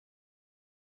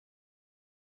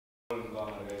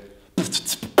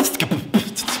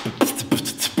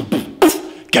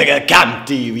Cam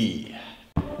TV.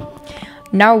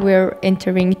 Now we're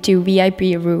entering to VIP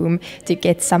room to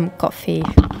get some coffee.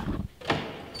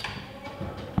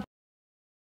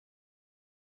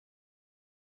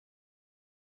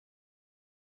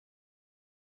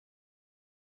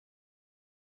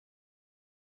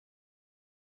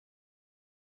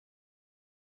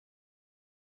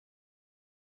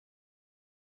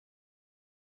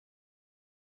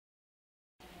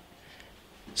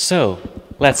 So,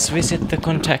 let's visit the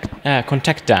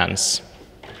contact dance.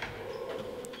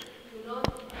 Do not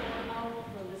go out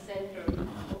from the center,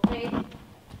 okay?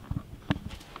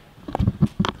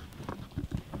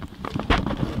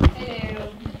 Hello.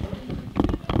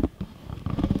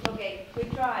 Okay, we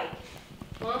try.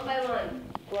 One by one.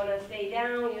 Wanna stay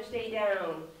down, you stay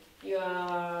down. You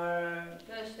are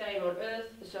first time on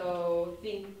earth, so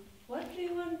think, what do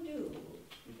you want to do?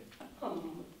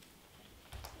 Come.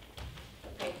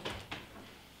 Okay.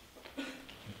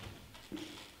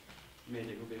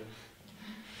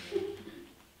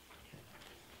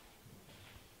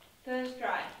 First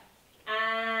try.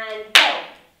 And go!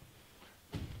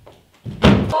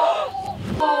 Oh!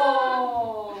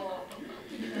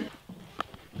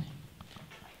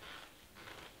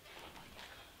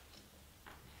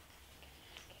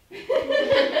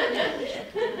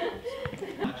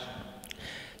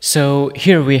 So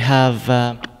here we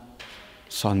have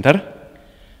Sander.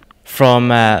 from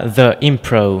the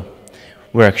Impro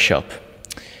workshop.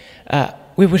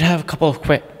 We would have a couple of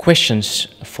questions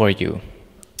for you.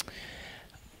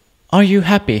 Are you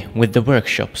happy with the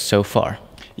workshop so far?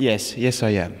 Yes, I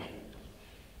am.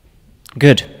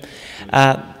 Good.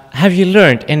 Have you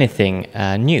learned anything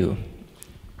new?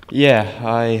 Yeah,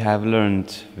 I have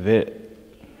learned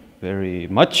very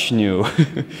much new.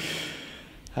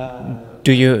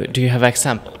 Do you have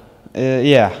example?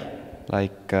 Yeah,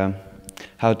 like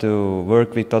how to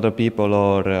work with other people,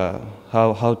 or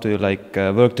how to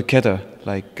work together.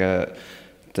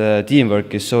 The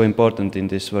teamwork is so important in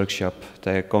this workshop.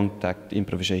 The contact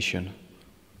improvisation.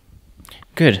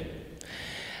 Good.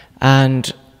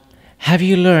 And have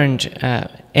you learned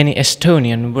any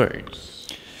Estonian words?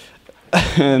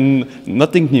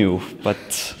 Nothing new,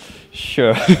 but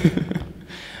sure.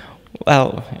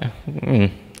 Well,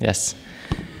 yes.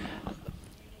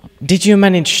 Did you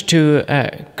manage to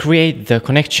create the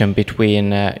connection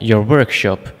between your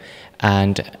workshop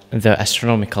and the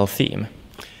astronomical theme?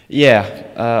 Yeah,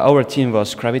 our team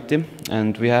was gravity,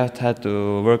 and we had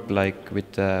to work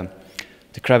with the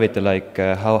gravity,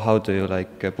 how do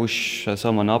you push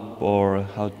someone up, or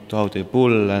how do you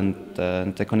pull, and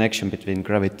the connection between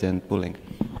gravity and pulling.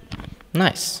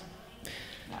 Nice.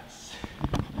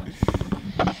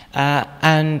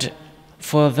 And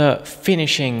for the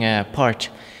finishing part,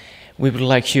 we would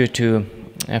like you to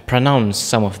pronounce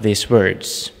some of these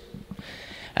words.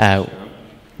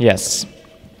 Yes.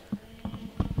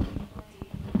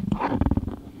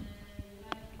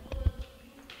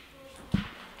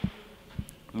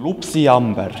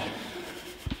 Lupsiamber.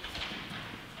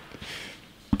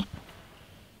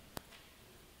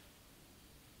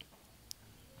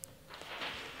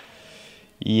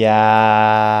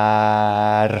 Jär.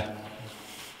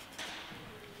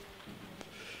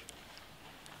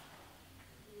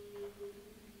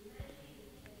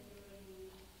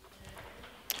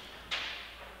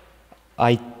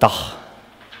 Aitäh.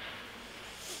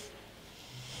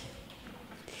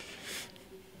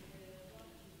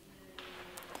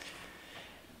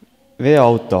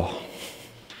 Veoauto.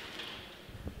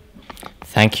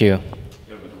 Thank you.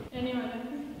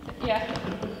 Yeah,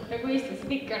 egoistisk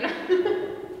ikka.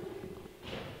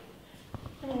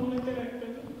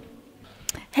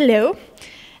 Hello,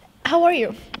 how are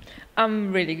you?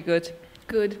 I'm really good.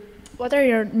 Good. What are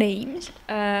your names?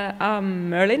 I'm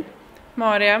Merlin.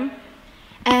 Maria.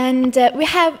 And we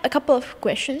have a couple of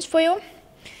questions for you,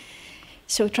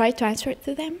 so try to answer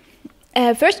to them.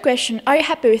 First question, are you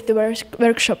happy with the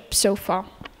workshop so far?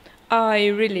 I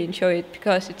really enjoy it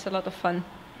because it's a lot of fun.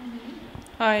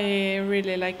 I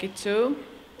really like it too.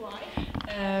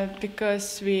 Why?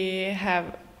 Because we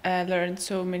have learned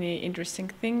so many interesting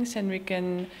things, and we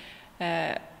can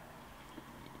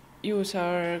use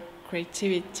our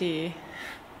creativity.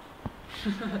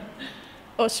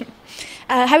 Awesome.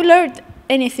 Have you learned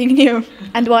anything new,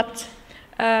 and what?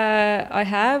 I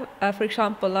have, for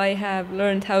example, I have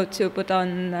learned how to put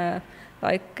on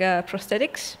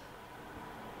prosthetics.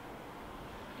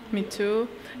 Me too.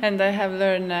 And I have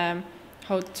learned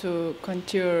how to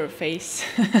contour face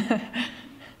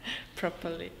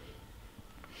properly.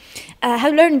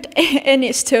 Have you learned any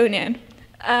Estonian?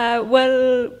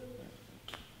 Well,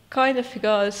 Kind of,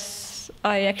 because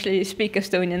I actually speak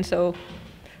Estonian, so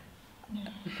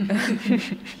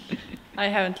I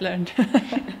haven't learned.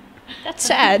 That's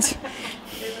sad.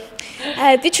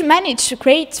 Did you manage to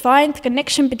find the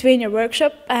connection between your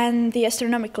workshop and the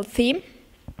astronomical theme?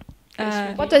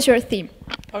 What was your theme?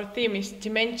 Our theme is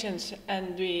dimensions,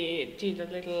 and we did a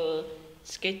little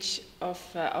sketch of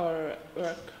our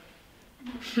work.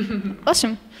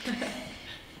 Awesome.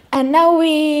 And now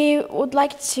we would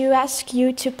like to ask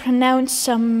you to pronounce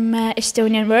some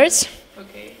Estonian words.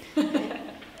 Okay.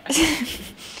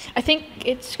 I think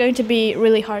it's going to be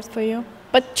really hard for you,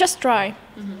 but just try.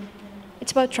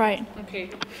 It's about trying. Okay.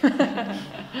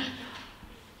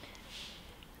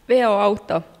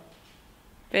 veoauto.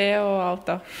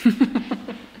 Veoauto.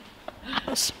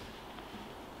 Yes.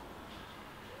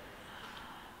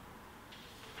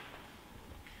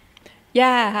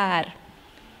 Jäär.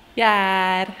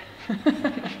 Jäär.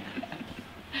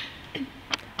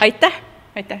 Aitäh.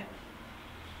 Aitäh.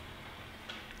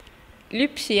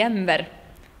 Lüpsiämber.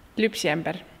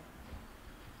 Lüpsiämber.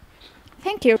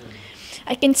 Thank you.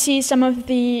 I can see some of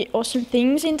the awesome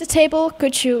things in the table.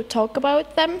 Could you talk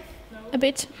about them a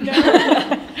bit?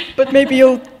 But maybe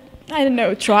you'll, I don't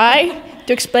know, try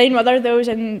to explain what are those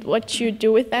and what you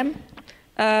do with them.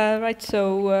 Right,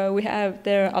 so we have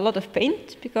there a lot of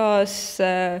paint because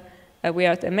we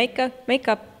are at a makeup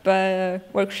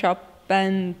workshop,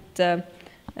 and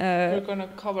We're gonna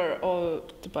cover all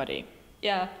the body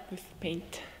yeah, with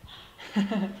paint.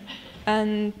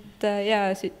 and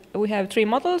yeah, so we have 3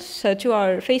 models. 2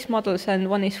 are face models and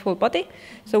 1 is full body.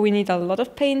 So we need a lot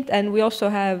of paint, and we also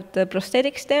have the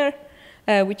prosthetics there,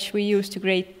 which we use to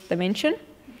create dimension.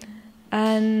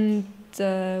 And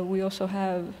we also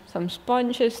have some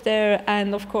sponges there,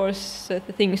 and of course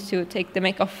the things to take the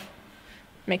makeup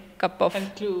off.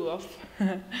 And glue off.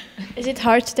 Is it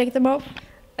hard to take them off?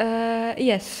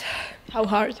 Yes. How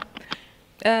hard?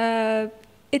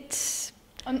 It's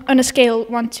On a scale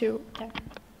 1 to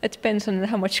it depends on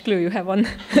how much glue you have on.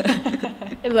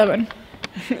 11.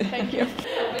 Thank you.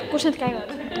 Kus need käivad?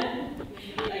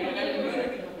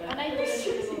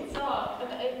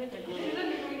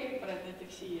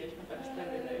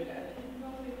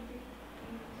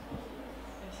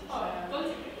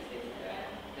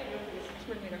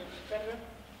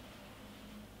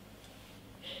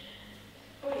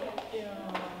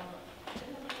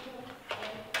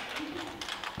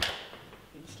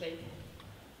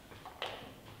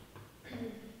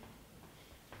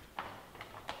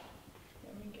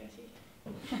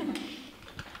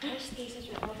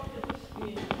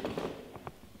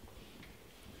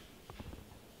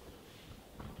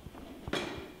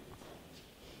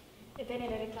 Ja teine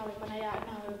reklaami pane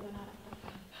näo juurde naerata.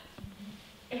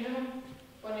 Ei no,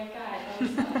 pane käed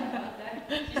alla.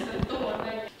 Siis on toon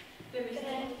välja.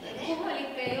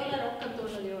 Kohalikke ei ole rohkem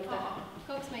tulnud juurde.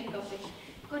 2 make-up'i.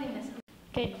 Karines.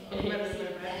 Okei.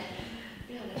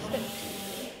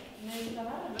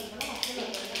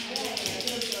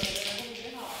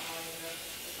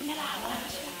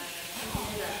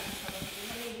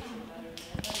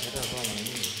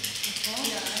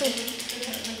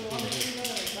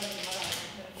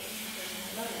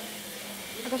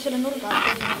 Aga selle nurga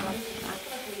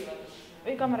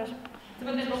või kaameras?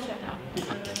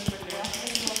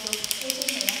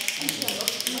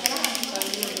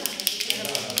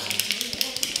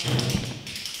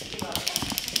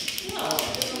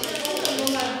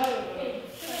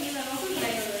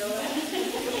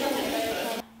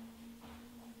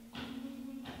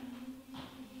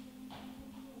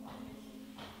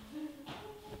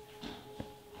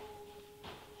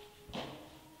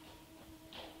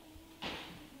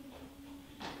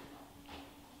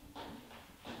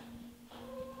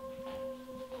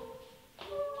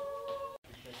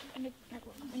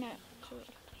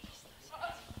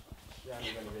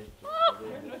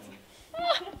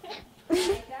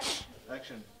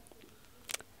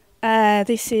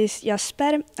 This is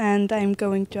Jasper, and I'm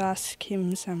going to ask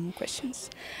him some questions.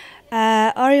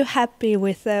 Are you happy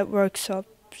with the workshop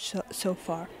so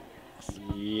far?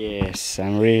 Yes,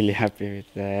 I'm really happy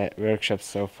with the workshop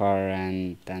so far,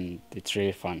 and it's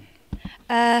really fun.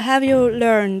 Have you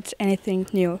learned anything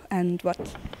new, and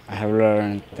what? I have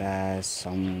learned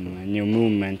some new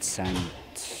movements and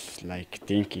like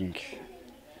thinking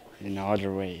in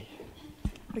another way.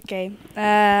 Okay.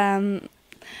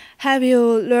 Have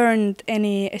you learned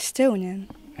any Estonian?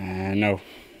 No.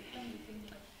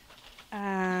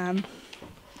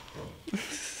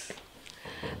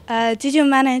 Did you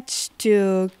manage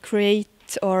to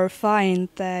create or find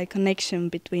the connection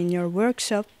between your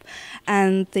workshop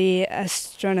and the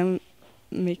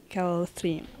astronomical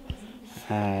theme?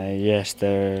 Yes,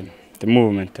 the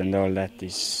movement and all that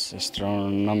is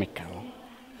astronomical.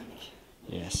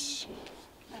 Yes.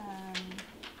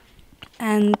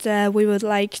 And we would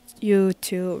like you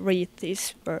to read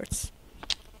these words.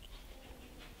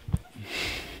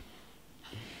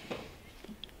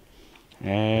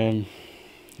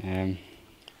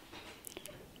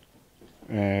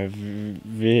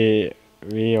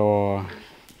 Vi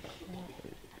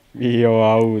och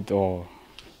aud och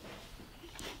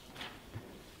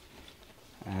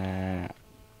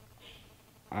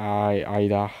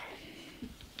aida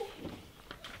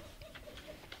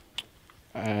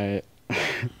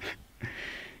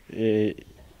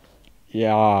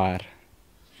jaar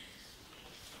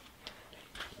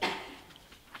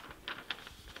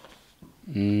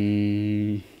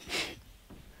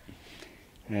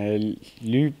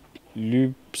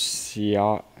lyps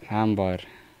ja hämbar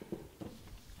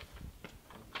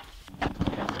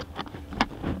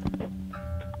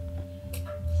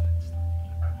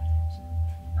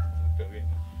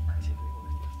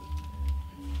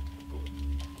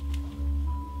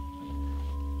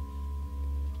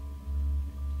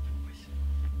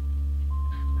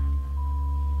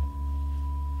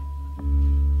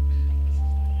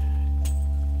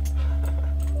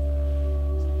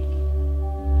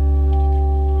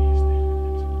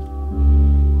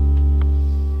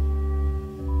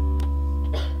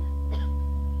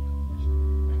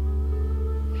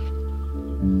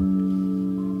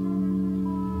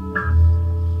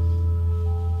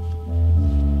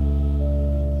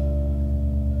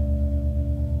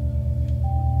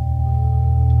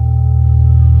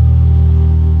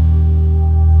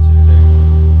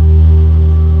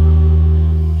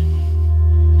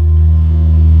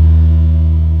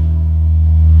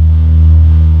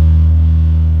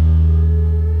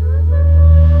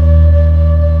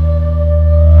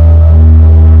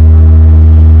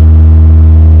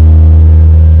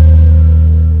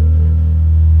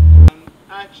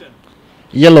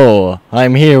Yellow,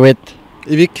 I'm here with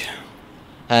Ivik.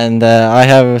 And I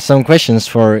have some questions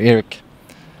for Erik.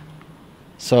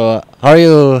 So, are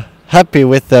you happy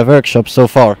with the workshop so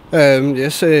far?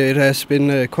 Yes, it has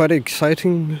been quite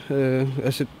exciting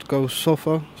as it goes so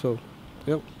far. So,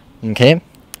 yeah. Okay.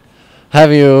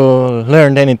 Have you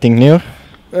learned anything new?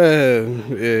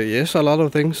 Yes, a lot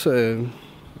of things.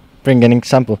 Bring an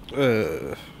example.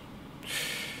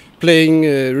 Playing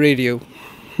radio.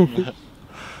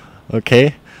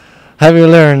 Okay. Have you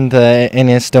learned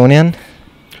any Estonian?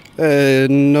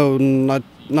 No,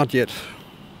 not yet.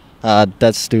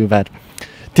 That's too bad.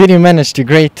 Did you manage to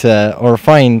create or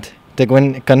find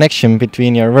the connection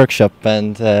between your workshop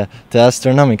and the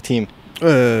astronomic team?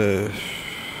 I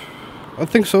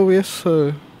think so, yes.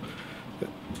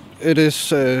 It is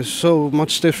so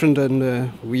much different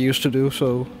than we used to do.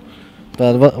 So.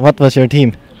 But what was your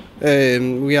team?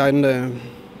 We are in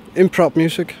improv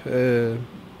music.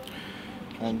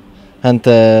 And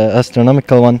the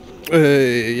astronomical one?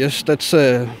 Yes, that's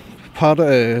part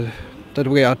that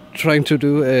we are trying to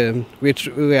do.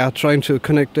 We are trying to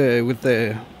connect with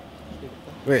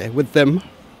them.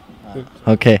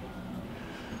 Okay.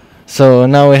 So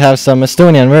now we have some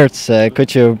Estonian words.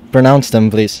 Could you pronounce them,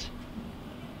 please?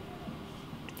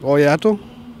 Oiatu.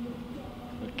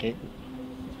 Okay.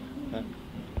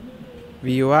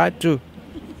 Viuatu.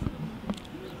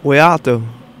 Oiatu.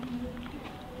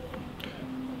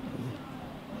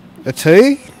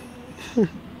 Ate.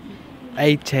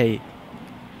 Ate.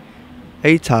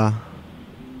 Eta.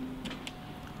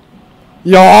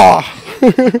 Ja.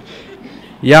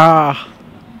 Ja.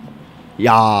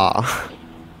 Ja.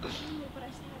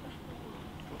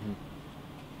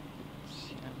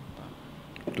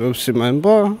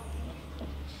 Lumsiampa.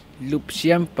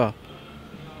 Lumsiampa.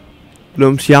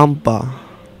 Lumsiampa.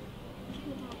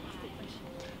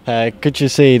 Could you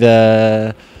say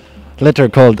the letter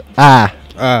called A?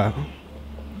 A.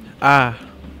 A.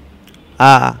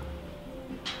 A.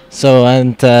 So,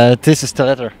 and this is the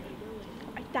letter.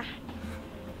 Aita.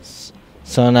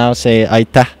 So now say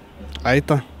Aita.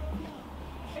 Aita.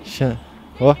 Sure.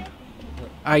 What?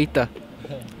 Aita.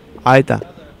 Aita.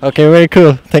 Okay, very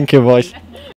cool. Thank you, boys.